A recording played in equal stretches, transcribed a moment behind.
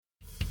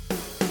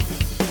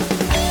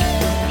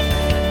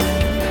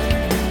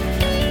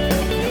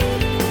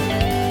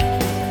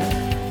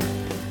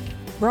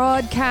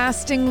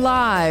Broadcasting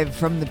live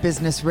from the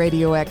Business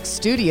Radio X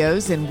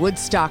studios in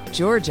Woodstock,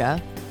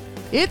 Georgia,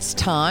 it's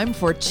time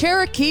for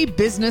Cherokee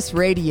Business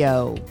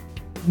Radio.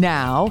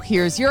 Now,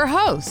 here's your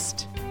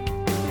host.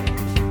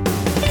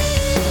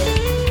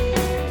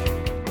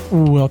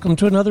 Welcome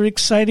to another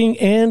exciting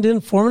and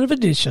informative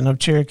edition of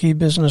Cherokee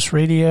Business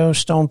Radio.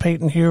 Stone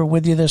Payton here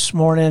with you this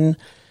morning.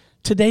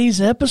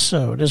 Today's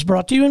episode is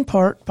brought to you in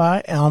part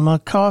by Alma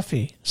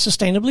Coffee,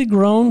 sustainably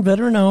grown,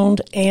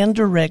 veteran-owned, and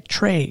direct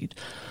trade,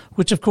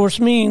 which of course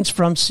means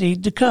from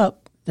seed to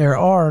cup, there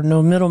are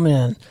no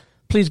middlemen.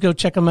 Please go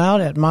check them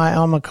out at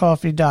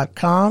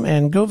myalmacoffee.com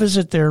and go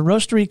visit their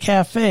Roastery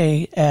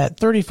Cafe at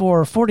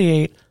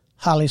 3448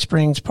 Holly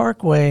Springs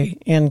Parkway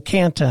in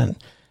Canton.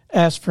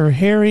 Ask for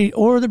Harry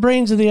or the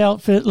brains of the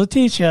outfit,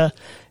 Letitia,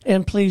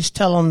 and please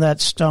tell them that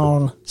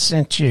Stone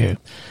sent you.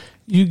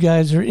 You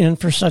guys are in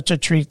for such a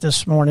treat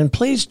this morning.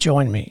 Please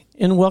join me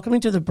in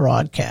welcoming to the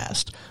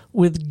broadcast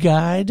with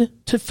Guide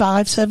to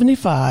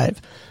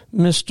 575,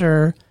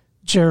 Mr.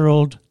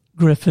 Gerald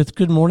Griffith.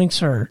 Good morning,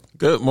 sir.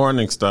 Good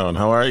morning, Stone.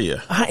 How are you?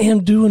 I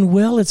am doing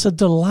well. It's a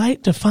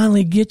delight to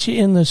finally get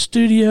you in the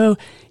studio.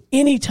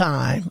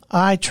 Anytime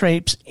I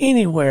traipse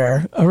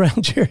anywhere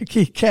around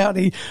Cherokee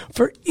County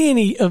for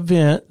any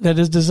event that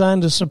is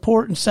designed to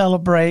support and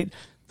celebrate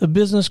the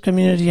business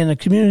community and the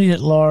community at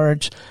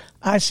large,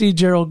 I see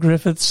Gerald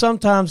Griffith,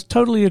 sometimes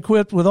totally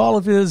equipped with all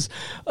of his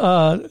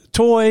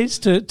toys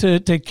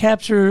to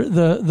capture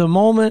the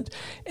moment,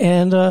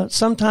 and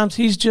sometimes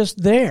he's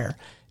just there.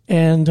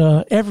 And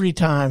every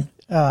time,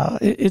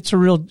 it's a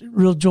real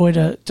joy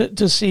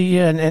to see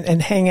you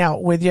and hang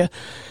out with you.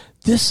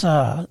 This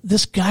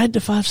Guide to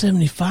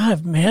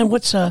 575, man,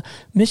 what's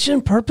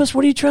mission, purpose?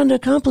 What are you trying to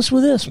accomplish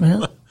with this,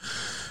 man?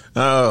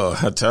 Oh,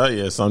 I tell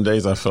you, some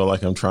days I feel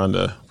like I'm trying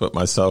to put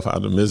myself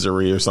out of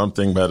misery or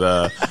something.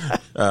 But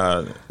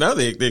no,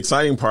 the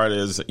exciting part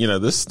is,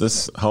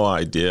 this whole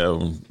idea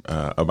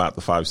about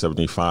the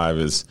 575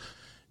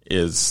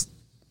 is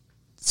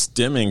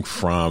stemming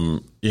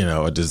from,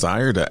 a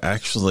desire to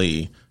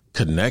actually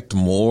connect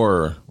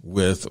more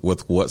with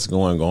what's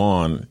going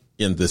on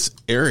in this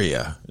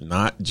area,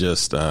 not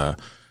just the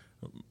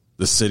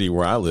city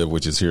where I live,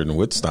 which is here in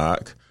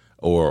Woodstock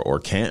or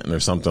Canton or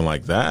something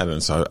like that.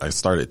 And so I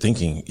started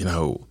thinking,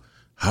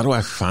 how do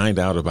I find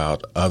out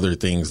about other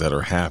things that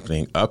are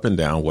happening up and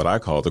down what I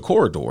call the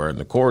corridor? And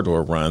the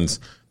corridor runs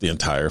the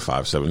entire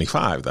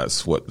 575.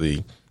 That's what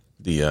the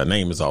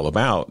name is all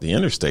about, the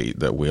interstate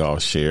that we all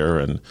share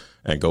and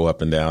go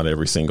up and down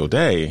every single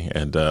day.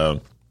 And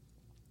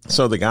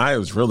so the guy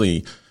was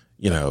really,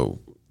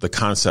 the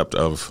concept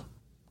of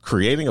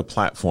creating a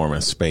platform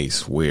and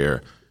space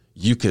where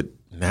you could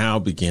now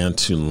begin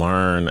to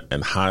learn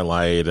and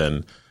highlight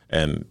and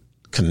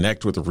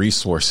connect with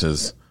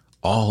resources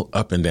all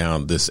up and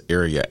down this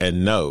area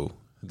and know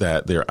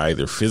that they're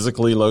either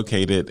physically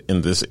located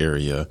in this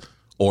area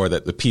or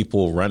that the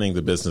people running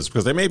the business,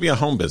 because they may be a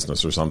home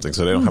business or something,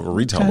 so they don't have a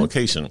retail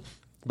location,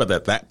 but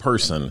that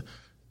person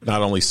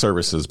not only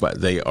services,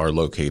 but they are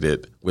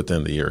located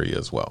within the area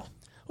as well.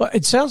 Well,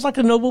 it sounds like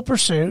a noble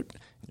pursuit.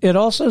 It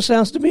also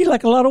sounds to me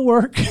like a lot of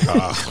work.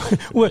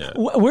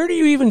 Where do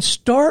you even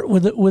start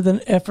with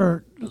an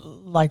effort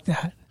like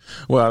that?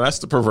 Well, that's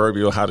the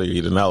proverbial how to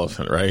eat an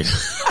elephant, right?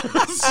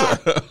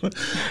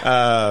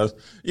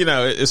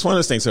 It's one of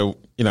those things. So,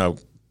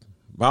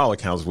 by all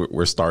accounts,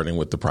 we're starting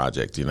with the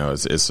project.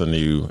 It's a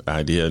new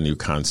idea, a new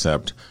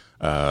concept.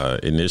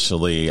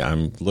 Initially,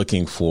 I'm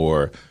looking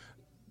for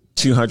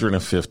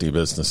 250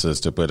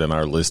 businesses to put in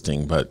our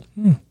listing, but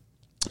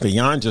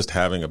beyond just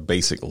having a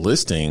basic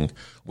listing,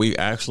 we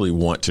actually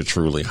want to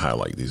truly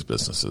highlight these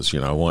businesses.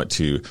 I want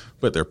to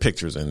put their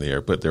pictures in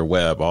there, put their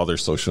web, all their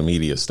social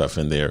media stuff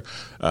in there,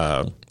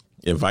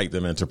 invite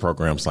them into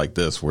programs like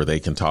this where they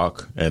can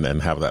talk and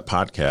have that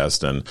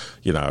podcast. And,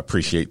 I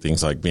appreciate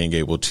things like being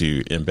able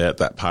to embed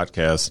that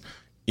podcast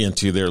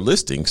into their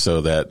listing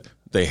so that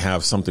they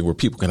have something where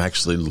people can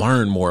actually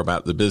learn more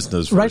about the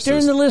business. Right there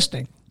in the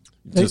listing.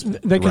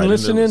 They can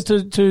listen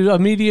into a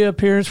media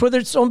appearance, whether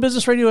it's on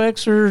Business Radio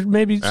X or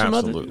maybe some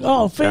other.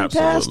 Oh,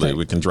 fantastic. Absolutely.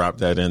 We can drop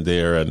that in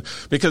there. And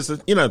because, the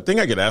thing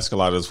I get asked a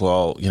lot is,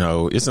 well,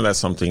 isn't that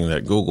something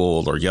that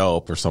Google or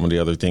Yelp or some of the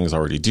other things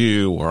already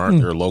do, or aren't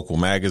there local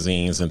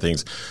magazines and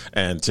things?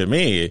 And to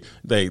me,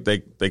 they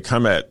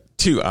come at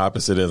two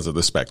opposite ends of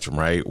the spectrum,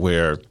 right?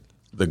 Where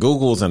the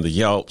Googles and the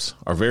Yelps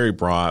are very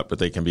broad, but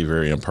they can be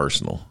very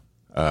impersonal.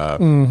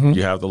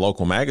 You have the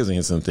local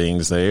magazines and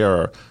things. They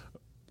are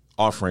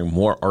offering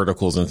more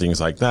articles and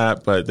things like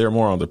that, but they're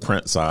more on the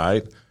print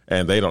side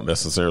and they don't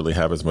necessarily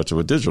have as much of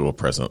a digital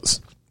presence.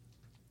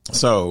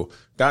 So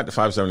Guide to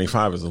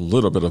 575 is a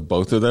little bit of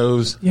both of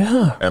those.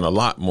 Yeah. And a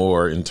lot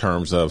more in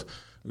terms of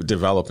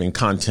developing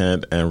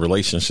content and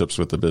relationships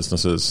with the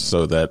businesses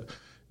so that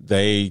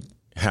they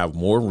have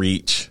more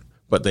reach,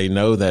 but they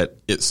know that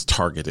it's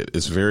targeted.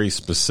 It's very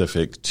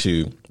specific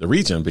to the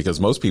region because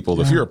most people,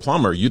 if you're a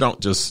plumber, you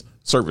don't just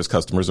service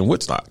customers in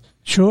Woodstock.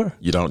 Sure.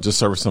 You don't just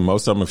service them.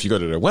 Most of them, if you go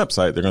to their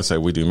website, they're going to say,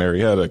 we do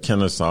Marietta,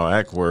 Kennesaw,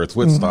 Ackworth,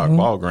 Woodstock,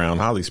 Ball Ground,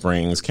 Holly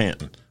Springs,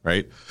 Canton,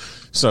 right?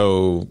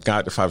 So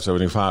Guide to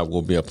 575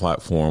 will be a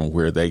platform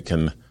where they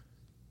can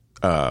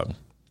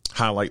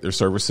highlight their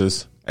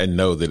services and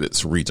know that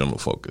it's regional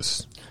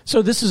focused.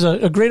 So this is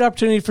a great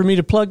opportunity for me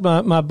to plug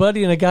my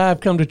buddy and a guy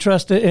I've come to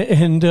trust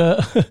and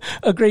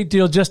a great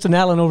deal, Justin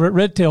Allen over at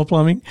Red Tail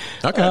Plumbing.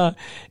 Okay.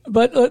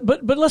 But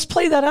let's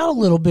play that out a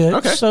little bit.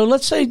 Okay. So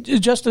let's say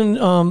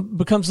Justin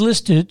becomes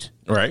listed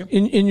right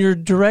in your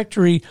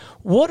directory.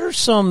 What are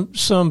some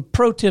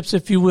pro tips,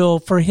 if you will,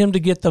 for him to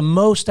get the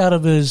most out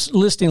of his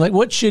listing? Like,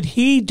 what should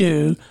he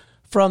do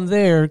from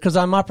there? Because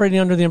I'm operating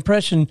under the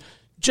impression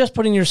just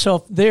putting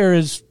yourself there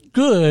is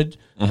good,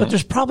 but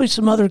there's probably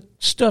some other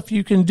stuff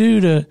you can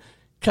do to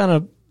kind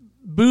of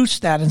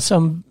boost that in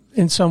some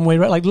way,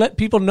 right? Like let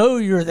people know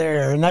you're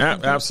there. And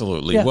that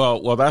absolutely. Yeah.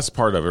 Well, that's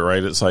part of it,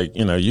 right? It's like,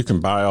 you can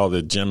buy all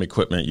the gym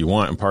equipment you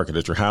want and park it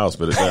at your house,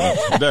 but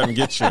it doesn't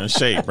get you in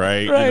shape,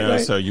 right?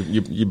 Right. So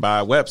you buy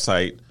a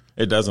website,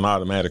 it doesn't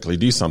automatically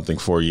do something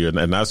for you.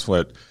 And that's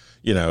what,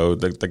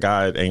 the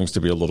guide aims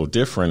to be a little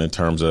different in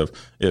terms of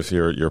if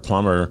your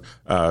plumber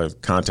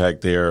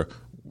contact there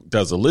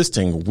does a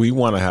listing, we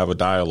want to have a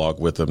dialogue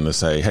with them to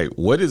say, hey,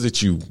 what is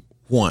it you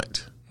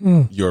want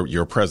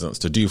your presence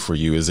to do for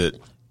you? Is it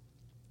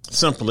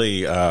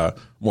simply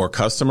more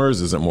customers?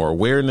 Is it more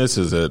awareness?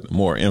 Is it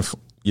more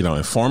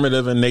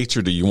informative in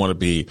nature? Do you want to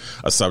be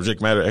a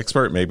subject matter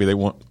expert? Maybe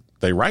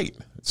they write.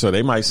 So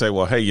they might say,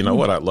 well, hey, you know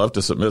what? I'd love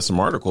to submit some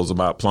articles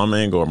about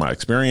plumbing or my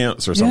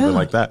experience or something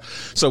like that.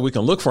 So we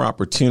can look for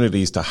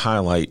opportunities to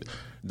highlight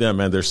them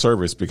and their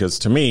service, because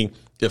to me,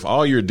 if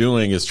all you're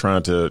doing is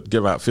trying to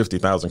give out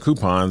 50,000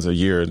 coupons a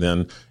year,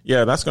 then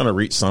that's going to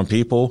reach some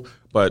people.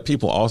 But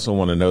people also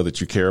want to know that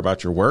you care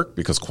about your work,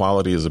 because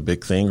quality is a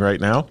big thing right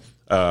now.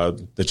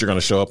 That you're going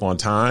to show up on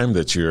time,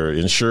 that you're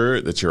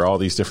insured, that you're all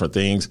these different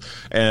things,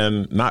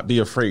 and not be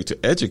afraid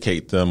to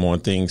educate them on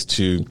things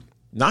to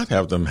not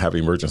have them have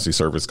emergency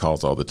service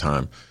calls all the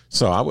time.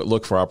 So I would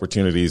look for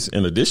opportunities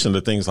in addition to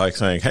things like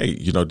saying, hey,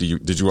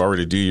 did you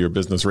already do your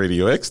Business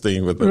Radio X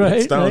thing with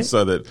Stone,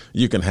 so that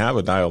you can have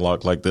a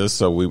dialogue like this?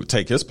 So we would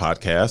take his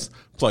podcast,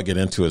 plug it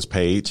into his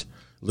page,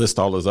 list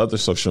all his other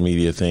social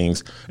media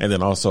things, and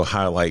then also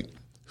highlight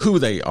who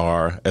they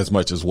are as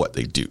much as what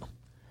they do.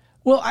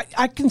 Well,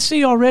 I can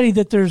see already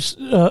that there's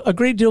a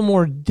great deal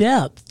more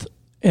depth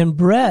and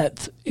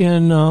breadth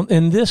in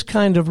this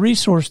kind of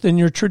resource than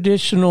your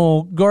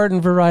traditional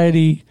garden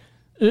variety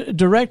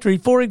directory.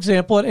 For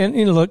example, and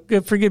look,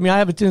 forgive me, I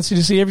have a tendency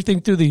to see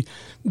everything through the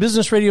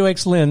Business Radio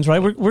X lens, right?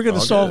 We're going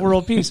to solve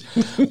world peace.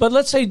 But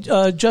let's say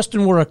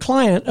Justin were a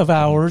client of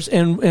ours,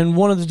 and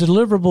one of the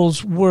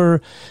deliverables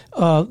were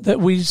that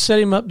we set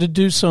him up to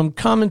do some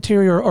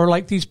commentary or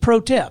like these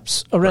pro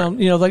tips around,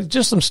 like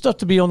just some stuff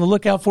to be on the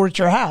lookout for at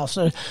your house,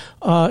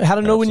 how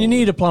to know when you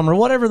need a plumber,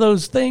 whatever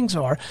those things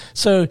are.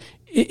 So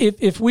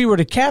if we were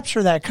to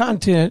capture that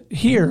content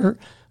here,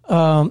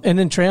 and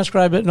then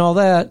transcribe it and all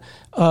that,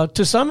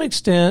 to some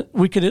extent,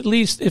 we could at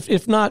least,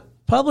 if not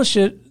publish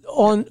it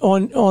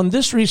on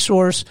this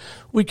resource,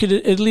 we could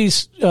at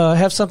least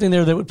have something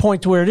there that would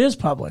point to where it is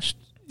published.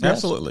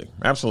 Yes?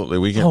 Absolutely.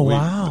 We can.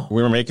 Wow.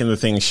 We're making the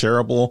thing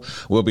shareable.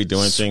 We'll be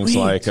doing things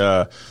like,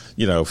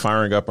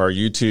 firing up our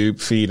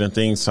YouTube feed and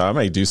things. So I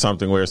may do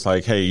something where it's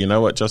like, hey, you know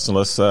what, Justin,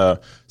 let's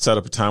set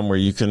up a time where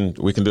we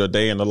can do a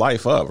day in the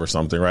life of or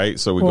something, right?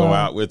 So we go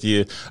out with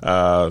you.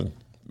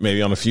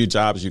 Maybe on a few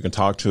jobs, you can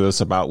talk to us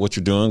about what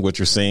you're doing, what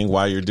you're seeing,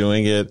 why you're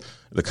doing it,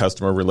 the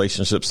customer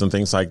relationships and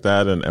things like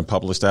that, and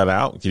publish that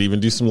out. You can even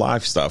do some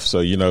live stuff.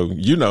 So, you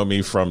know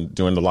me from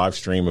doing the live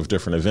stream of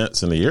different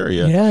events in the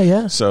area.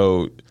 Yeah.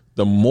 So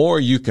the more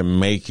you can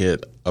make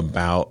it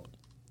about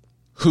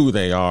who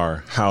they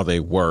are, how they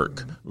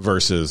work,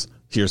 versus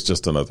here's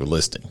just another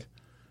listing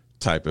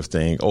type of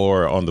thing.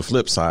 Or on the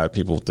flip side,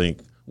 people think,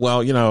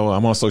 well,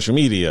 I'm on social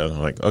media. I'm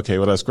like, okay,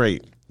 well, that's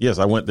great. Yes,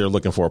 I went there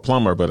looking for a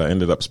plumber, but I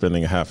ended up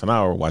spending a half an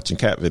hour watching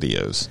cat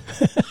videos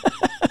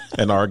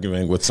and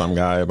arguing with some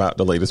guy about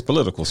the latest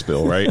political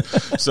spill, right?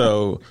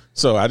 So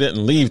I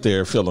didn't leave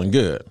there feeling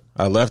good.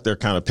 I left there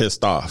kind of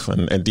pissed off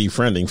and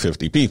defriending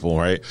 50 people,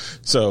 right?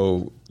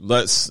 So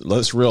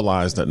let's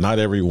realize that not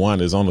everyone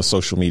is on a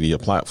social media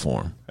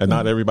platform, and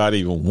not everybody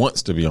even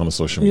wants to be on a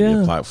social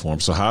media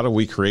platform. So how do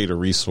we create a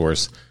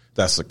resource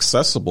that's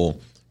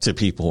accessible to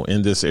people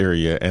in this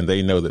area, and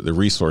they know that the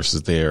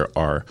resources there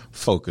are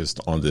focused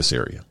on this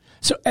area?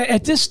 So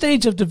at this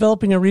stage of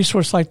developing a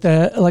resource like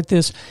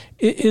this,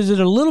 is it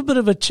a little bit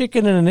of a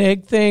chicken and an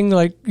egg thing?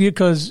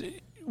 Because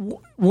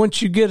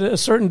once you get a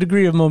certain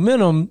degree of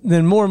momentum,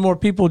 then more and more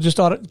people just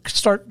ought to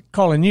start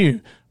calling you,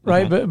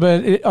 right? Mm-hmm.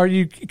 But are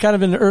you kind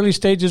of in the early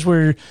stages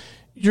where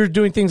you're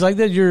doing things like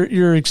that?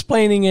 You're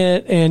explaining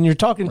it, and you're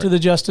talking to the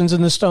Justins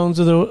and the Stones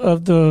of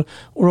the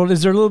world.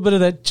 Is there a little bit of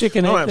that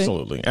chicken egg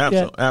absolutely.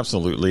 thing?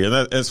 Absolutely.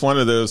 And it's one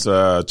of those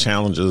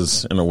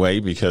challenges in a way,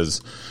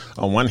 because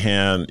on one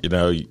hand,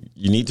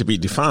 you need to be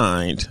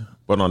defined,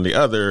 But on the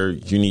other,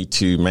 you need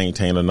to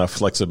maintain enough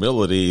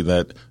flexibility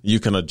that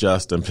you can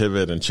adjust and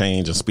pivot and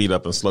change and speed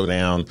up and slow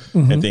down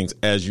and things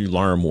as you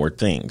learn more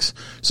things.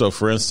 So,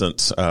 for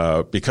instance,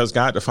 because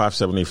Guide to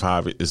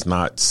 575 is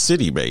not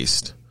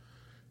city-based,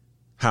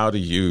 how do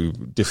you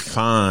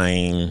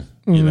define,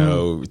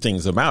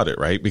 things about it,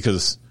 right?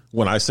 Because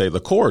when I say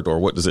the corridor,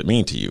 what does it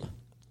mean to you?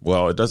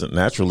 Well, it doesn't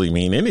naturally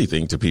mean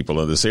anything to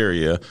people in this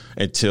area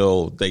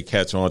until they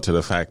catch on to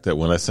the fact that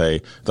when I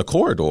say the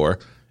corridor,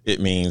 it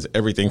means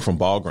everything from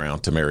Ball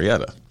Ground to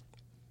Marietta.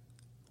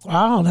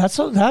 Wow, that's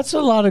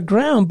a lot of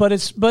ground, but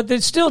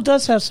it still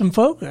does have some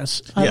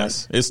focus.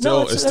 Yes, it's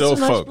still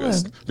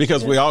focused nice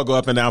because we all go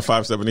up and down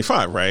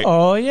 575, right?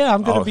 Oh yeah,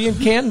 I'm going to be in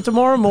Canton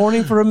tomorrow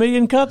morning for a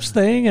Million Cups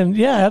thing, and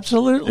yeah,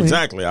 absolutely,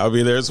 exactly. I'll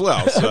be there as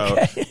well. So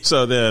okay.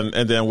 so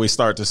then we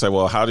start to say,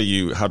 well, how do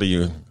you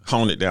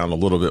hone it down a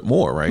little bit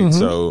more, right?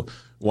 So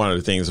one of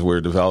the things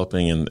we're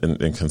developing and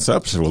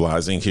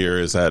conceptualizing here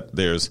is that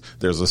there's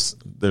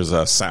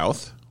a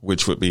south,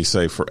 which would be,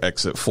 say, for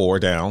exit 4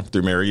 down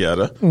through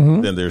Marietta.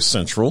 Then there's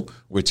central,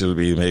 which would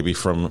be maybe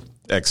from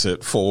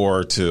exit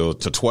 4 to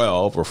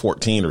 12 or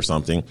 14 or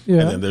something. Yeah.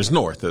 And then there's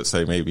north, that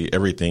say maybe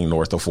everything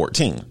north of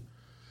 14.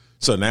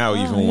 So now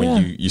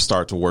when you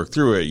start to work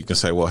through it, you can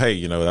say, well,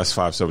 hey, that's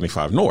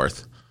 575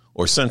 north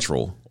or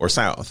central or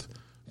south.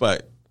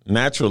 But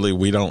naturally,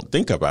 we don't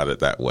think about it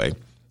that way.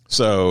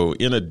 So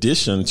in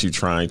addition to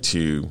trying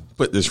to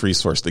put this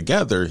resource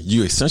together,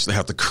 you essentially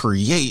have to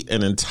create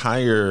an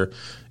entire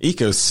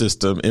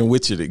ecosystem in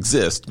which it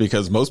exists,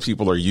 because most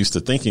people are used to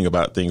thinking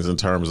about things in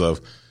terms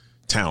of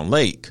Town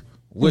Lake,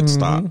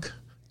 Woodstock,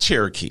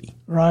 Cherokee.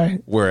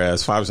 Right.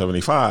 Whereas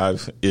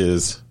 575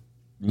 is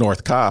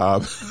North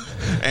Cobb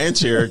and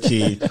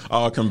Cherokee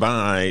all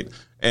combined,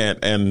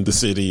 and the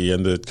city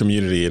and the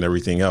community and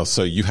everything else.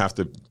 So you have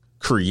to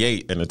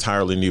create an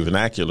entirely new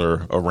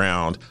vernacular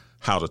around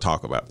how to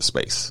talk about the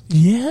space.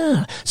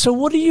 Yeah. So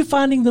what are you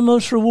finding the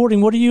most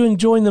rewarding? What are you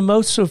enjoying the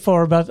most so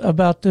far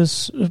about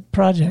this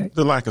project?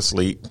 The lack of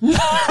sleep.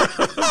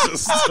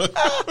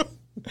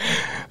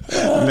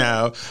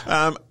 No.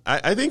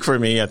 I think for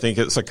me, I think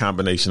it's a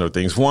combination of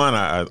things. One,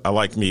 I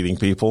like meeting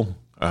people.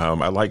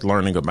 I like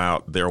learning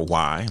about their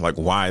why, like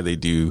why they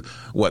do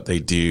what they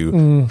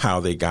do, how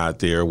they got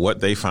there, what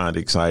they find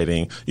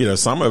exciting.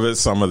 Some of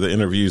the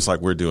interviews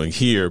like we're doing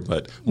here,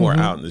 but more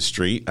out in the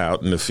street,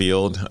 out in the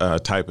field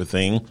type of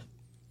thing.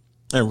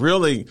 And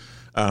really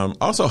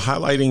also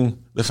highlighting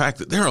the fact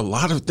that there are a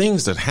lot of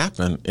things that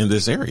happen in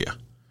this area.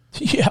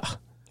 Yeah.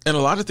 And a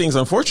lot of things,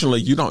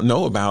 unfortunately, you don't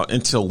know about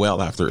until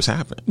well after it's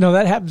happened. No,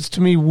 that happens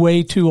to me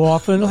way too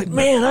often. Like,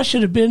 man, I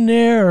should have been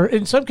there. Or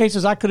in some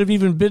cases, I could have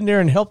even been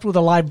there and helped with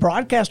a live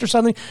broadcast or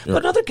something. But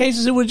in other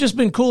cases, it would have just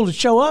been cool to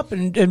show up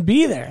and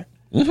be there.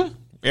 Mm-hmm.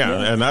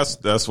 Yeah, and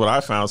that's what I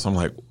found. So I'm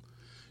like,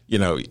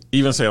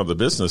 even say on the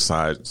business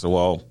side, so,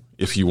 well,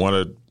 if you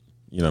want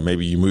to,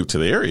 maybe you move to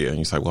the area and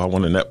you say, well, I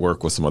want to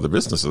network with some other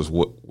businesses.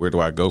 Where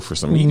do I go for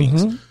some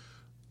meetings?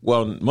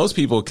 Well, most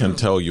people can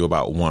tell you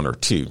about one or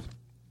two.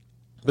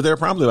 But there are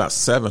probably about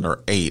 7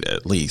 or 8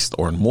 at least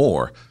or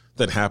more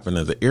that happen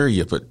in the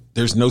area, but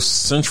there's no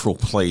central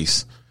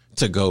place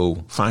to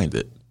go find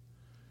it.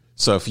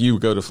 So if you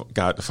go to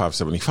Guide to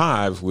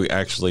 575, we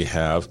actually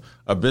have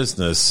a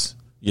business,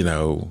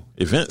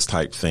 events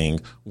type thing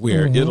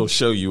where it'll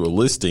show you a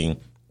listing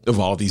of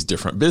all these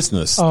different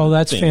business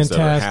things fantastic.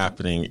 That are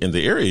happening in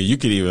the area. You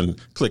could even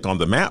click on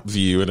the map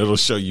view and it'll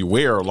show you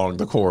where along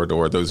the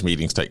corridor those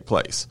meetings take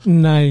place.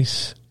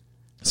 Nice.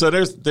 So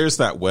there's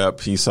that web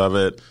piece of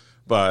it.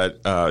 But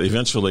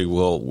eventually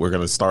we're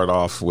going to start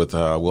off with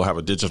we'll have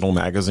a digital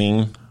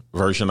magazine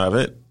version of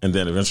it, and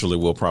then eventually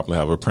we'll probably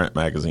have a print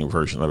magazine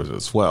version of it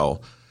as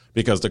well,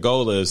 because the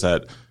goal is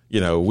that I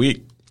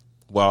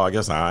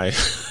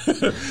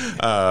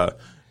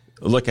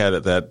look at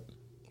it that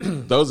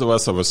those of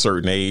us of a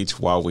certain age,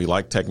 while we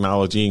like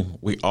technology,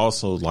 we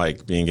also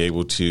like being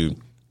able to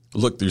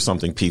look through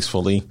something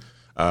peacefully.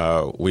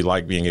 We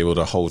like being able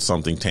to hold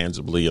something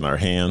tangibly in our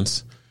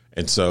hands.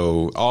 And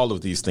so all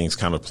of these things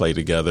kind of play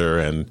together.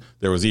 And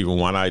there was even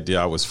one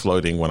idea I was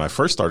floating when I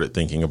first started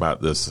thinking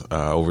about this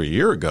over a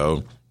year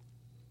ago,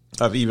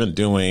 of even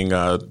doing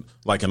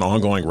like an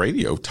ongoing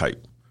radio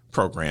type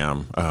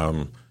program,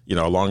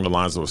 along the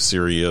lines of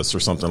Sirius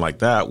or something like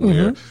that,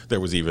 where there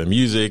was even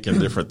music and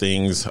different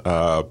things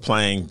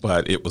playing,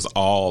 but it was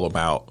all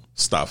about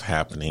stuff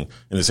happening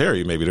in this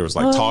area. Maybe there was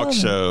like talk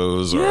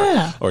shows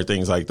or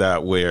things like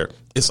that, where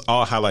it's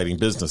all highlighting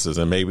businesses.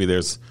 And maybe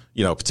there's,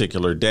 a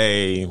particular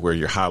day where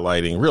you're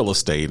highlighting real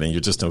estate and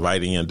you're just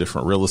inviting in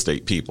different real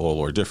estate people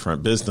or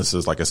different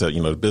businesses. Like I said,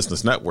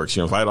 business networks,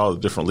 you invite all the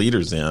different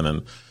leaders in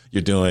and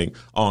you're doing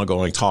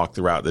ongoing talk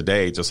throughout the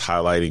day, just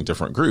highlighting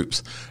different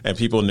groups. And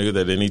people knew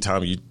that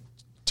anytime you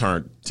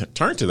turn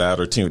to that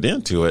or tuned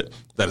into it,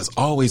 that it's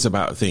always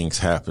about things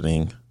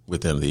happening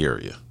within the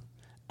area.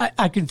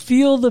 I can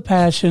feel the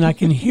passion. I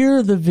can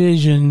hear the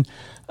vision.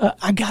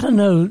 I got to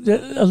know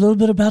a little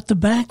bit about the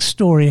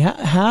backstory.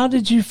 How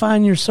did you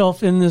find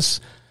yourself in this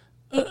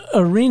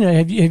arena?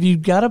 Have you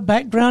got a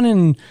background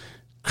in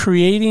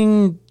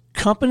creating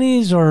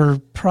companies or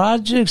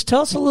projects?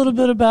 Tell us a little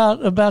bit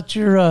about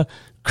your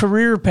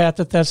career path,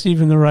 if that's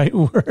even the right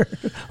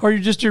word, or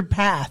just your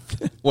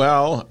path.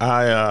 Well,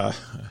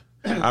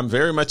 I'm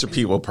very much a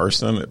people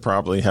person. It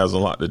probably has a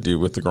lot to do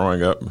with the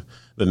growing up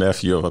the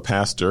nephew of a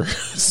pastor,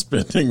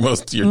 spending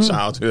most of your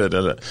childhood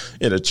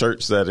in a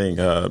church setting,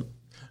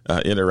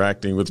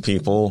 interacting with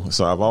people.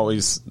 So I've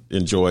always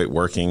enjoyed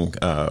working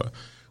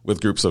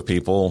with groups of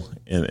people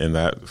in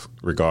that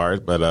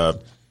regard.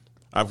 But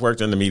I've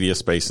worked in the media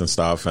space and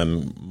stuff,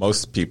 and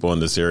most people in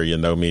this area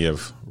know me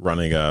of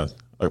running a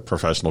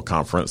professional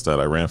conference that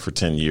I ran for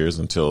 10 years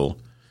until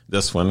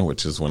this one,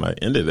 which is when I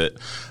ended it,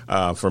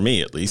 for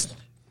me at least,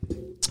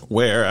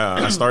 where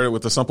I started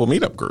with a simple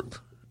meetup group.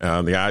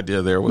 The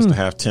idea there was to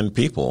have 10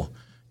 people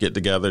get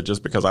together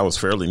just because I was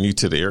fairly new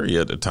to the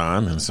area at the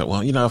time. And said,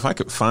 well, if I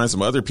could find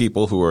some other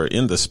people who are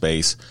in the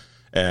space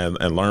and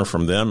learn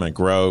from them and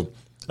grow.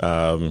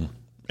 And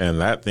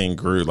that thing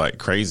grew like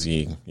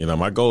crazy.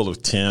 My goal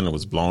of 10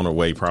 was blown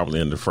away probably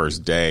in the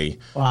first day.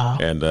 Wow.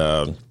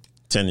 And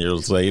 10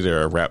 years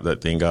later, I wrapped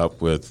that thing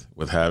up with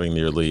having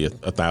nearly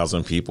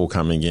 1,000 people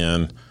coming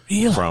in.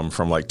 Really?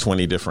 From like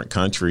 20 different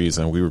countries.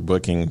 And we were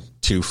booking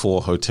 2 full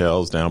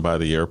hotels down by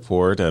the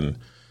airport. And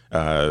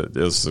it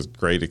was a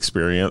great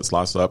experience,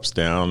 lots of ups,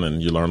 downs,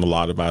 and you learn a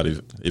lot about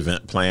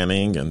event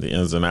planning and the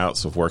ins and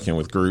outs of working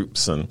with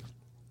groups. And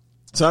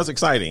so that's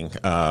exciting.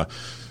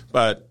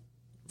 But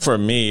for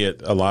me,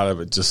 a lot of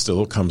it just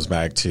still comes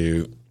back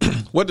to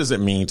what does it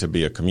mean to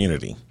be a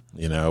community?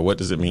 What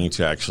does it mean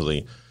to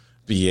actually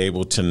be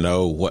able to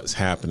know what's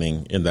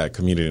happening in that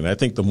community? And I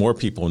think the more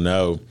people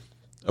know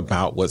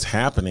about what's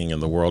happening in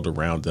the world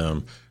around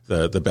them,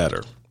 the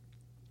better.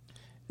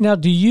 Now,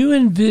 do you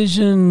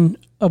envision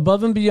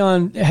above and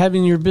beyond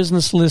having your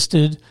business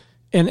listed,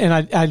 and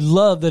I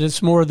love that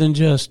it's more than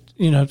just,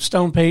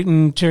 Stone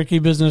Payton, Cherokee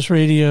Business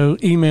Radio,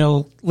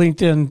 email,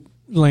 LinkedIn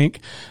link.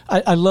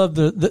 I love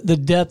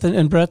the depth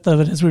and breadth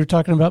of it, as we were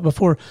talking about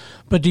before.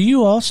 But do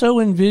you also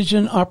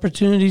envision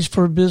opportunities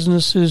for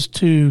businesses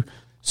to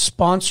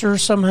sponsor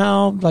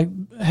somehow, like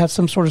have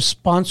some sort of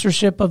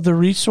sponsorship of the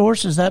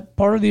resource? Is that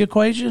part of the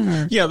equation?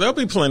 Or? Yeah, there'll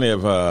be plenty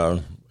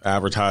of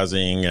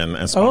advertising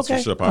and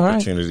sponsorship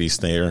opportunities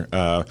there.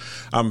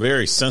 I'm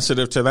very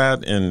sensitive to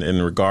that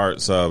in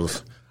regards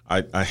of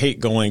I hate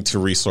going to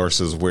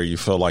resources where you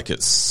feel like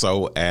it's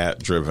so ad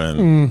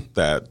driven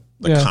that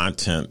the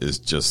content is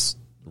just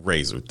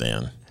razor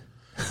thin.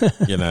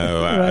 Right.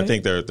 I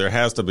think there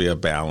has to be a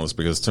balance,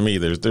 because to me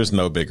there's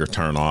no bigger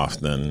turn off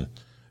than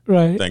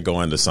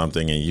going to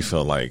something and you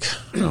feel like,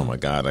 oh my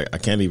God, I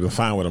can't even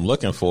find what I'm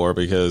looking for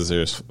because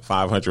there's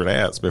 500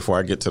 ads before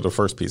I get to the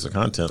first piece of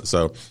content.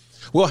 So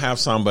we'll have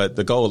some, but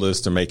the goal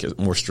is to make it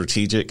more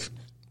strategic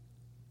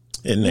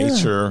in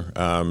nature,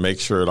 make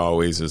sure it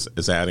always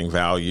is adding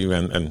value.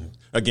 And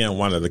again,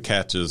 one of the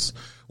catches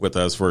with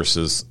us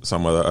versus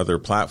some of the other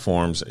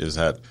platforms is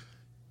that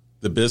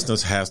the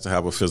business has to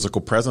have a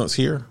physical presence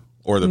here,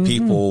 or the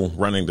people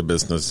running the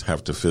business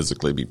have to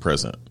physically be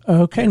present.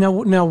 Okay.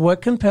 Now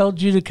what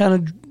compelled you to kind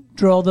of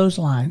draw those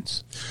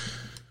lines?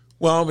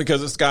 Well,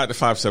 because it's got the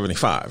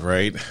 575,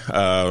 right?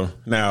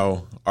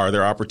 Now, are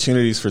there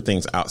opportunities for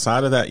things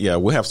outside of that? Yeah,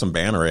 we have some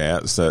banner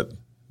ads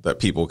that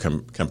people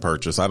can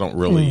purchase. I don't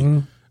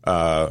really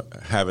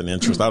have an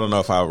interest. I don't know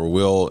if I ever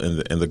will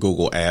in the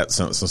Google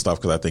AdSense and stuff,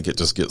 because I think it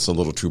just gets a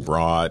little too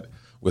broad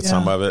with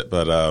some of it.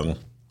 But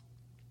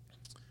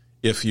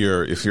if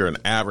you're an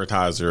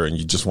advertiser and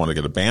you just want to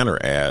get a banner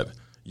ad,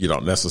 you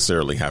don't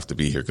necessarily have to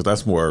be here, because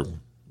that's more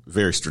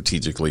very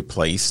strategically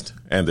placed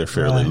and they're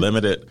fairly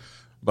limited.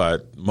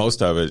 But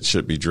most of it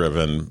should be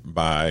driven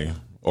by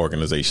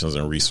organizations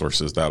and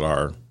resources that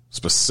are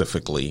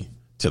specifically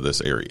to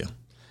this area.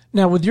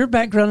 Now, with your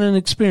background and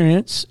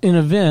experience in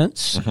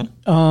events,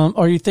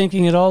 are you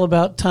thinking at all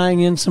about tying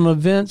in some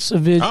events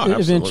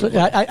eventually?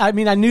 I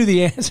mean, I knew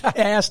the answer.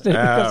 I asked it.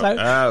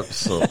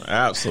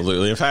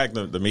 Absolutely. In fact,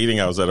 the meeting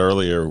I was at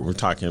earlier, we were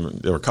talking,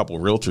 there were a couple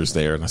of realtors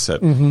there, and I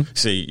said,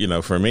 see,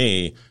 for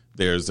me,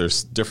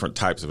 there's different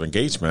types of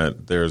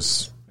engagement.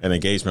 There's an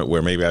engagement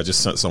where maybe I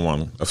just sent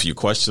someone a few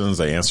questions,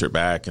 they answered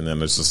back, and then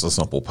there's just a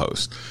simple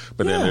post.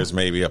 But then there's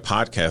maybe a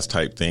podcast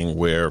type thing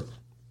where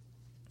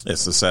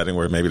it's a setting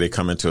where maybe they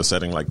come into a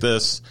setting like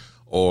this,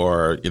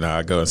 or,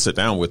 I go and sit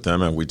down with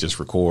them and we just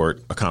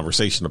record a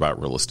conversation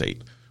about real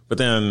estate. But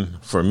then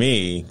for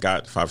me,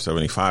 Got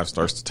 575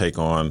 starts to take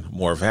on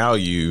more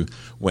value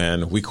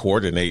when we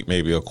coordinate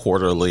maybe a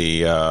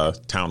quarterly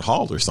town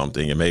hall or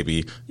something. And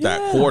maybe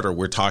that quarter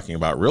we're talking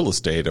about real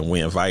estate and we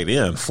invite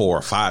in 4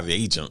 or 5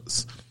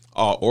 agents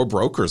or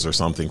brokers or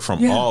something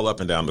from all up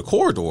and down the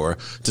corridor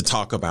to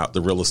talk about the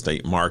real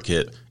estate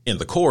market in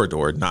the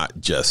corridor, not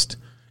just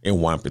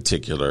in one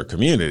particular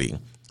community,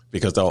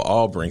 because they'll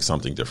all bring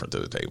something different to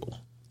the table.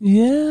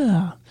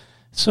 Yeah.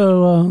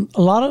 So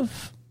a lot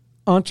of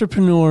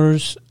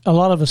entrepreneurs, a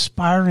lot of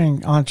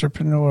aspiring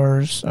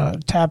entrepreneurs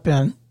tap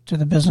in to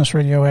the Business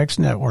Radio X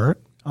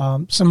network,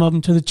 some of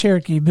them to the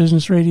Cherokee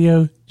Business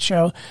Radio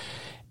show.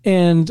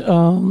 And,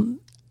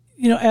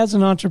 as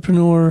an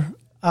entrepreneur,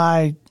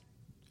 I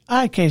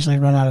I occasionally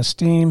run out of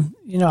steam.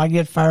 I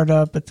get fired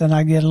up, but then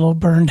I get a little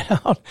burned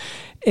out.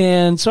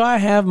 And so I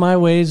have my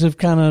ways of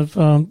kind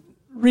of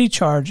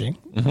recharging,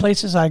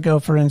 places I go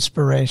for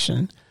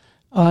inspiration.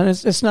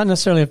 It's not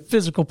necessarily a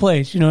physical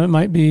place. It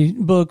might be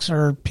books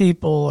or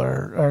people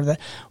or that.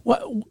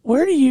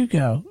 Where do you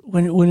go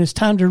when it's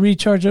time to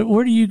recharge?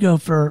 Where do you go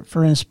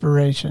for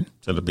inspiration?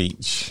 To the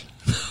beach.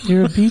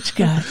 You're a beach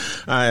guy.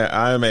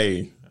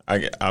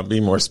 I'll be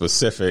more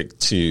specific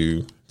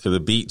to the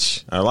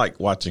beach. I like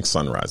watching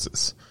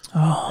sunrises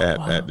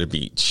at the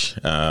beach.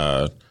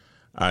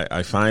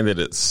 I find that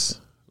it's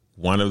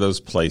one of those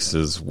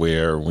places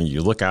where when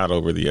you look out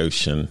over the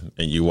ocean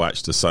and you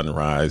watch the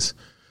sunrise,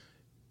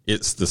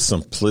 it's the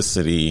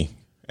simplicity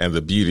and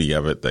the beauty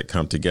of it that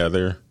come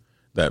together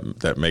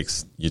that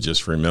makes you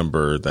just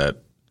remember that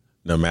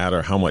no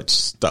matter how much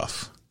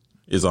stuff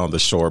is on the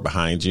shore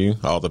behind you,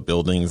 all the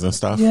buildings and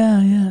stuff,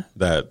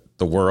 that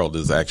the world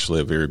is actually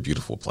a very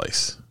beautiful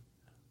place.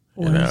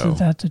 Well, isn't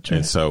that the truth?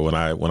 And so when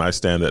I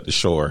stand at the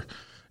shore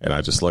and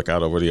I just look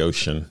out over the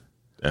ocean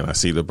and I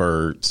see the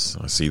birds,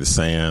 I see the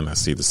sand, I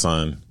see the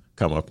sun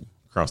come up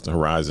across the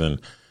horizon,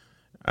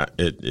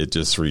 it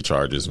just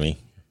recharges me.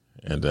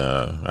 And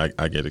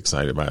I get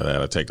excited by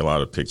that. I take a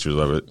lot of pictures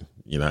of it,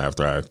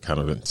 after I kind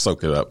of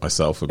soak it up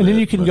myself a bit. And then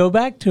you can go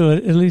back to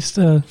it, at least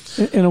in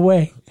a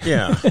way.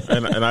 Yeah.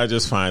 And I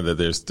just find that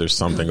there's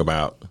something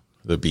about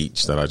the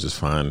beach that I just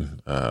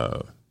find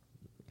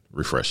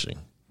refreshing.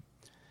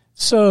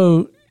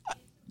 So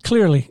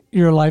clearly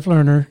you're a life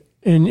learner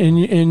and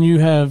you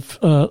have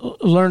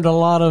learned a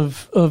lot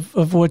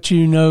of what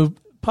you know,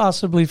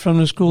 possibly from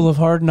the School of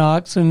Hard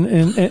Knocks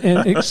and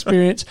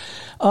experience.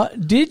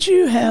 Did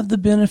you have the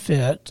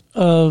benefit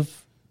of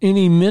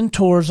any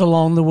mentors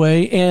along the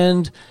way,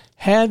 and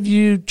have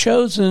you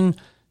chosen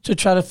to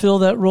try to fill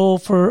that role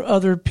for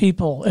other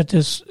people at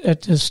this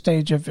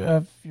stage of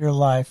your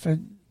life?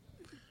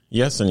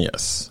 Yes and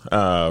yes.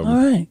 All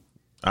right.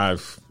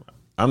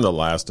 I'm the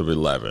last of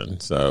 11,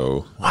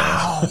 so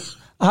wow.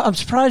 I'm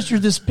surprised you're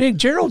this big.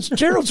 Gerald's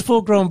a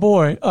full-grown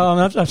boy.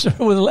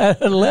 With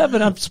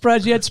 11, I'm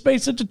surprised you had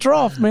space at the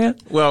trough, man.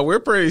 Well, we're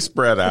pretty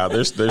spread out.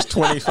 There's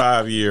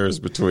 25 years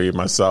between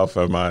myself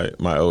and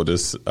my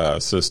oldest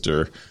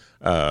sister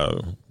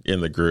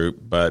in the group,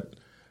 but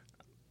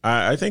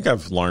I think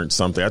I've learned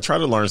something. I try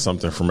to learn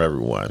something from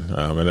everyone,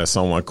 and as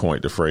someone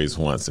coined the phrase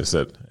once, they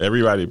said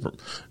everybody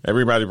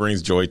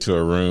brings joy to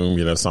a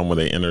room. Some when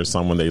they enter,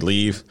 some when they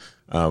leave.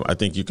 I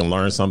think you can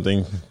learn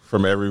something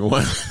from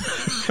everyone.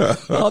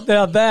 Well,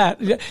 now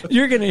that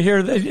you're going to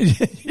hear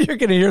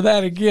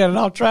that again, and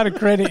I'll try to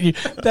credit you.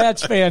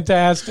 That's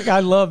fantastic.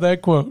 I love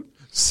that quote.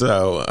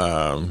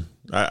 So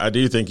I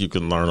do think you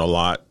can learn a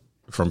lot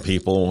from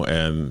people,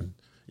 and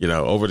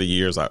over the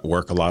years I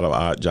work a lot of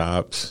odd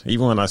jobs.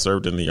 Even when I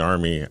served in the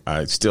Army,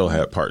 I still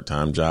had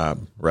part-time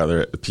job, rather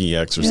at the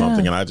PX or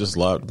something, and I just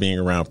loved being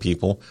around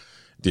people,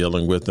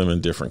 dealing with them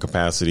in different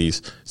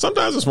capacities.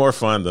 Sometimes it's more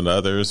fun than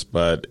others,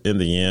 but in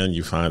the end,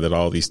 you find that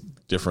all these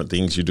different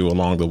things you do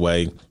along the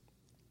way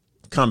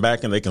come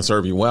back and they can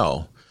serve you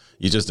well.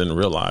 You just didn't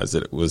realize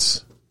that it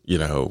was,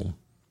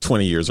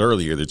 20 years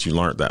earlier that you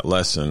learned that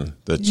lesson,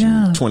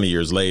 that 20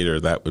 years later,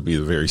 that would be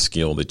the very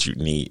skill that you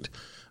need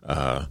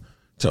to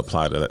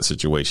apply to that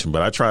situation.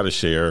 But I try to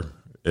share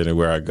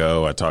anywhere I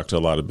go. I talk to a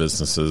lot of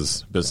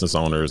business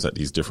owners at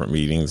these different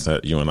meetings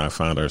that you and I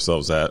find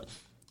ourselves at,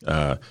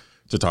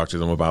 to talk to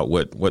them about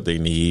what they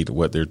need,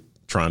 what they're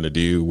trying to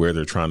do, where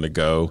they're trying to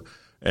go,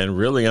 and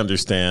really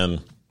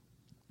understand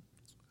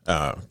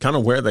kind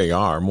of where they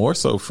are, more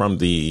so from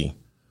the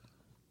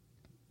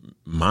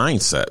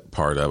mindset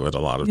part of it a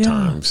lot of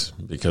times,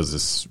 because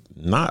it's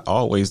not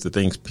always the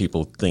things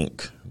people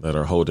think that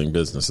are holding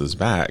businesses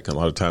back. A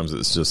lot of times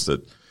it's just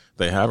that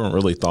they haven't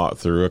really thought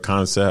through a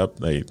concept.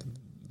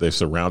 They've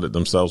surrounded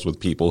themselves with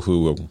people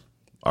who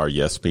are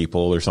yes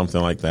people or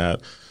something like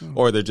that,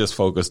 or they're just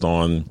focused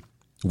on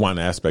one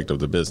aspect of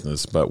the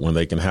business. But when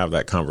they can have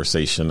that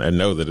conversation and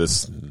know that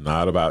it's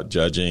not about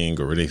judging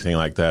or anything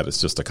like that,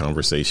 it's just a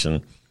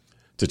conversation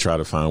to try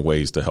to find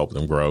ways to help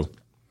them grow.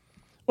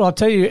 Well, I'll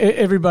tell you,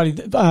 everybody,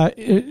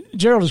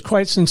 Gerald is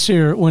quite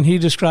sincere when he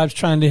describes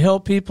trying to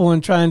help people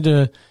and trying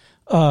to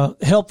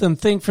help them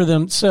think for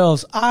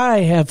themselves. I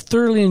have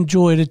thoroughly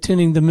enjoyed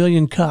attending the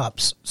Million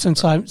Cups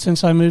since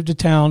I moved to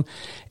town,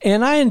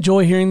 and I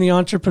enjoy hearing the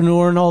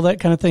entrepreneur and all that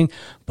kind of thing.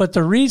 But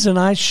the reason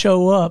I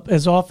show up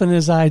as often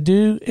as I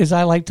do is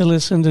I like to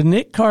listen to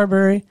Nick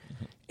Carberry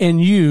and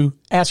you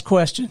ask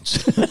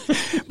questions,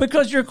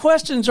 because your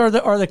questions are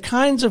the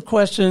kinds of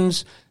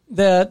questions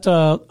that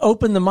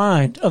open the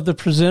mind of the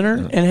presenter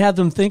and have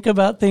them think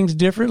about things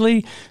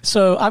differently.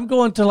 So I'm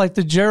going to like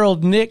the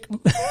Gerald Nick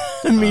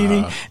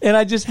meeting, and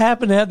I just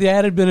happen to have the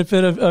added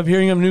benefit of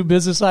hearing a new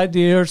business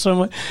idea or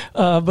someone.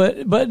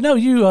 But no,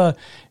 you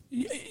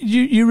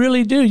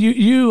really do.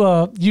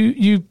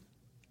 You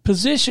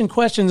position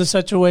questions in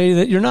such a way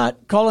that you're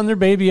not calling their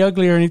baby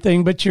ugly or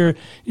anything, but you're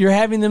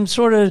having them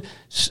sort of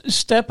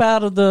step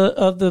out of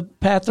the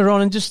path they're on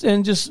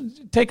and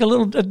just take a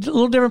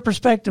little different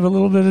perspective, a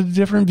little bit of a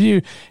different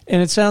view.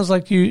 And it sounds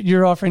like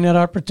you're offering that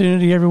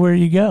opportunity everywhere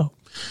you go.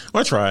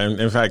 I try.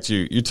 In fact,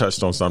 you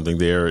touched on something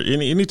there.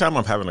 Anytime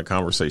I'm having a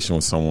conversation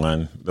with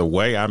someone, the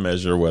way I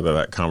measure whether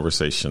that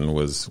conversation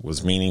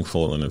was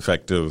meaningful and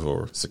effective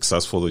or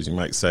successful, as you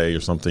might say, or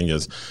something,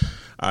 is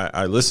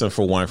I listen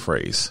for one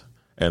phrase.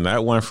 And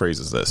that one phrase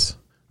is this: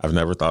 I've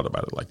never thought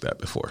about it like that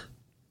before.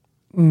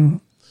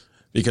 Mm.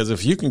 Because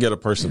if you can get a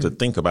person to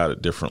think about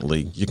it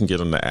differently, you can get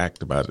them to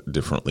act about it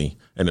differently.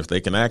 And if they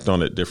can act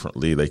on it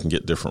differently, they can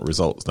get different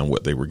results than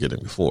what they were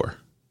getting before.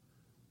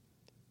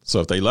 So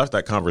if they left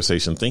that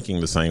conversation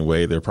thinking the same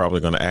way, they're probably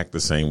going to act the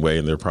same way,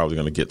 and they're probably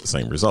going to get the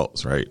same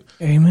results, right?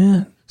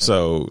 Amen.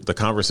 So the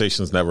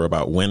conversation is never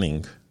about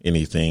winning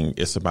anything.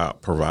 It's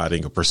about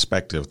providing a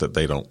perspective that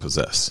they don't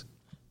possess.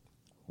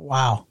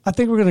 Wow. I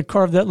think we're going to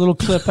carve that little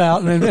clip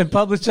out and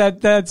publish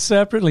that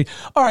separately.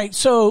 All right.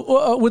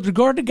 So with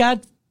regard to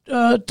Guide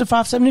to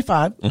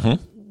 575,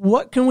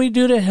 what can we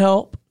do to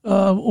help?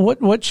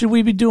 What should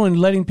we be doing?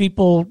 Letting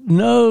people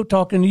know,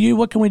 talking to you?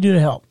 What can we do to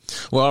help?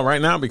 Well,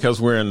 right now,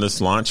 because we're in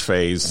this launch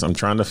phase, I'm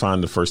trying to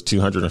find the first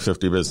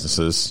 250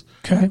 businesses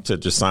to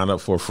just sign up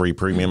for a free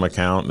premium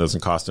account. It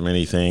doesn't cost them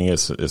anything.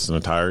 It's an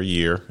entire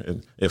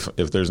year.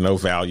 If there's no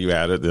value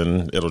added,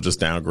 then it'll just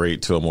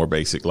downgrade to a more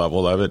basic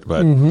level of it.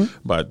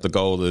 But the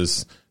goal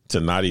is to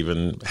not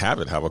even have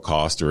a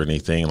cost or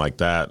anything like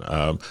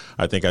that.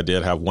 I think I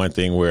did have one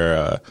thing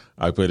where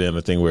I put in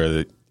a thing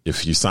where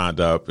if you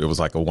signed up, it was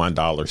like a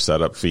 $1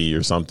 setup fee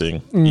or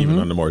something, even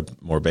on the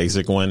more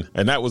basic one.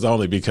 And that was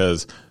only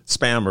because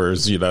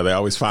spammers, they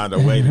always find a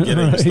way to get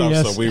into stuff.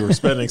 Yes. So we were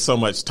spending so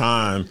much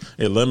time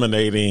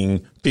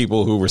eliminating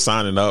people who were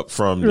signing up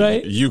from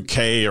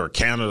UK or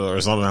Canada or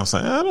something. I was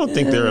like, I don't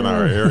think they're in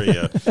our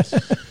area.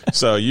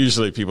 So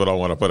usually people don't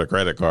want to put a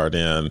credit card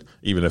in,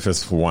 even if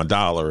it's for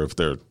 $1, if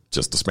they're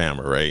just a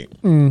spammer, right?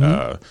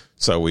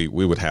 So we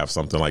would have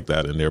something like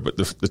that in there. But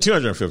the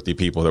 250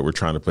 people that we're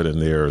trying to put in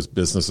there is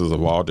businesses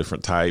of all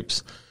different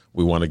types.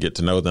 We want to get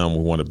to know them.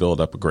 We want to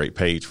build up a great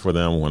page for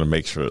them. We want to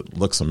make sure it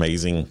looks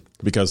amazing,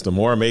 because the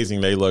more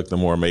amazing they look, the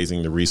more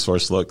amazing the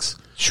resource looks.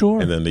 Sure.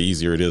 And then the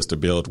easier it is to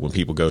build when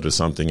people go to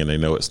something and they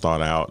know it's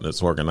thought out and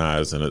it's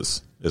organized and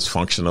it's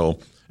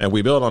functional. And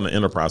we build on the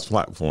enterprise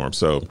platform.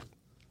 So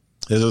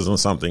this isn't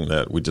something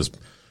that we just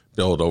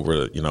build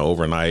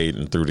overnight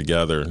and threw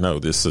together. No,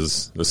 this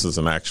is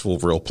an actual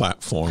real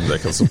platform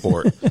that can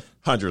support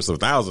hundreds of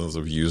thousands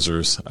of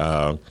users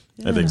and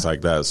things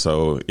like that.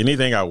 So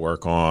anything I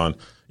work on,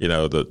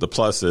 the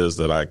plus is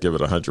that I give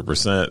it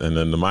 100%, and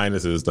then the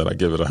minus is that I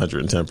give it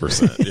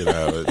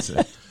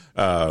 110%.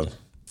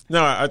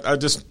 I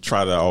just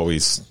try to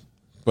always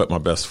put my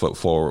best foot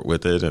forward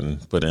with it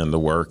and put in the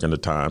work and the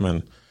time.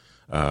 And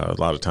a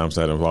lot of times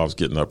that involves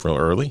getting up real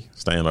early,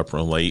 staying up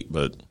real late,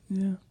 but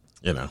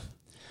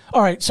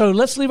All right, so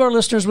let's leave our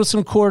listeners with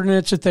some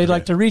coordinates if they'd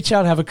like to reach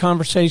out, have a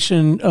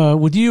conversation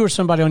with you or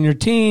somebody on your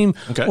team,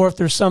 or if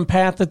there's some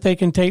path that they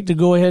can take to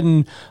go ahead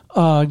and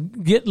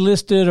get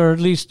listed or at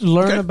least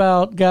learn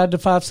about Guide to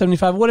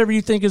 575, whatever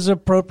you think is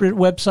appropriate,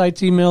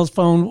 websites, emails,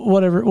 phone,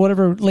 whatever,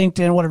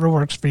 LinkedIn, whatever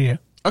works for you.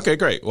 Okay,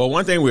 great. Well,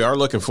 one thing we are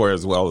looking for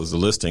as well as the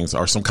listings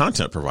are some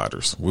content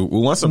providers. We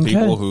want some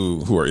people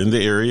who are in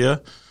the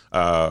area,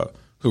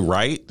 who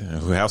write,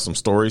 who have some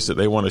stories that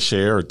they want to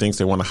share or things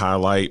they want to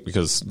highlight,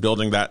 because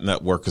building that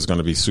network is going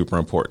to be super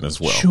important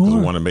as well. Sure.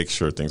 We want to make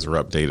sure things are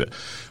updated.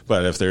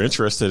 But if they're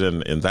interested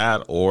in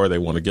that, or they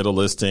want to get a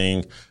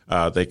listing,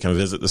 they can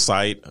visit the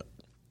site.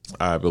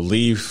 I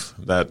believe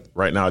that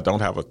right now I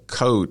don't have a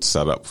code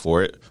set up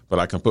for it, but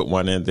I can put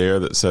one in there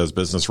that says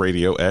Business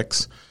Radio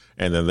X,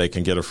 and then they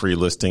can get a free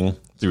listing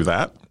through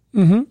that.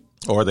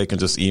 Or they can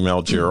just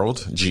email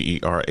Gerald,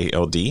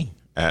 Gerald,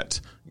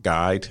 at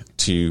guide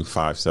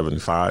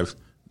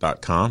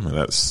to575.com, and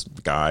that's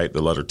guide,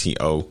 the letter TO,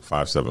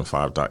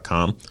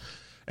 575.com,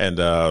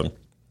 and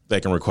they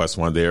can request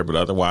one there. But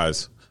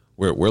otherwise,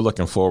 we're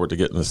looking forward to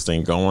getting this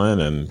thing going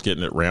and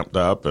getting it ramped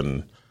up.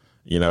 And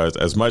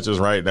as much as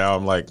right now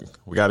I'm like,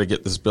 we got to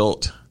get this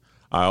built,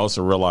 I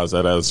also realize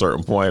that at a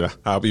certain point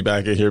I'll be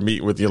back in here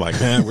meeting with you like,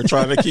 man, we're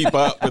trying to keep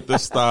up with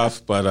this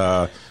stuff.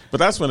 But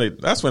that's when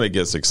it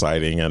gets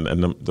exciting, and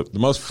the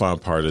most fun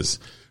part is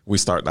we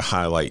start to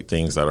highlight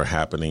things that are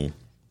happening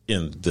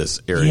in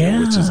this area,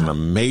 which is an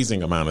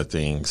amazing amount of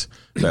things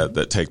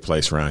that take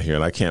place around here.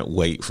 And I can't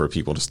wait for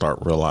people to start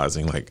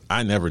realizing, like,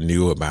 I never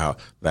knew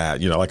about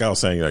that. Like I was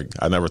saying, like,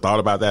 I never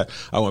thought about that.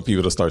 I want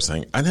people to start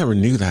saying, I never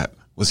knew that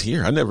was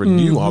here. I never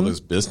knew all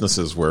those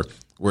businesses were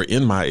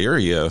in my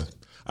area.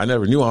 I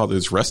never knew all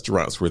those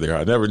restaurants were there.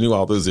 I never knew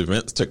all those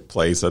events took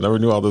place. I never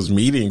knew all those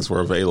meetings were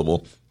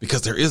available,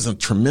 because there is a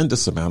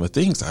tremendous amount of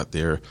things out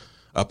there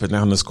up and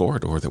down this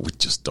corridor that we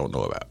just don't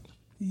know about.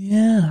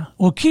 Yeah.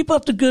 Well, keep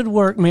up the good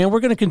work, man.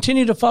 We're going to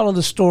continue to follow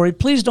the story.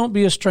 Please don't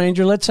be a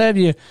stranger. Let's have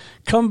you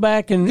come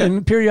back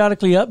and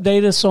periodically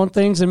update us on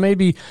things. And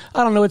maybe,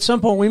 I don't know, at some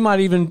point we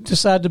might even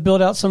decide to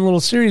build out some little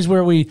series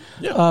where we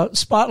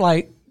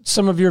spotlight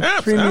some of your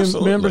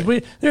premium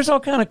members. There's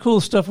all kind of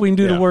cool stuff we can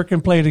do to work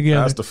and play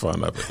together. That's the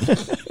fun of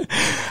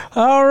it.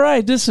 All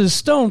right. This is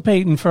Stone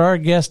Payton for our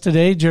guest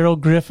today, Gerald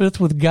Griffith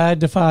with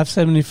Guide to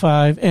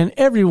 575, and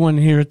everyone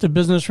here at the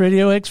Business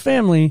Radio X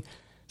family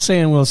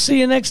saying we'll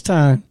see you next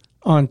time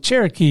on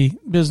Cherokee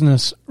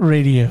Business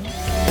Radio.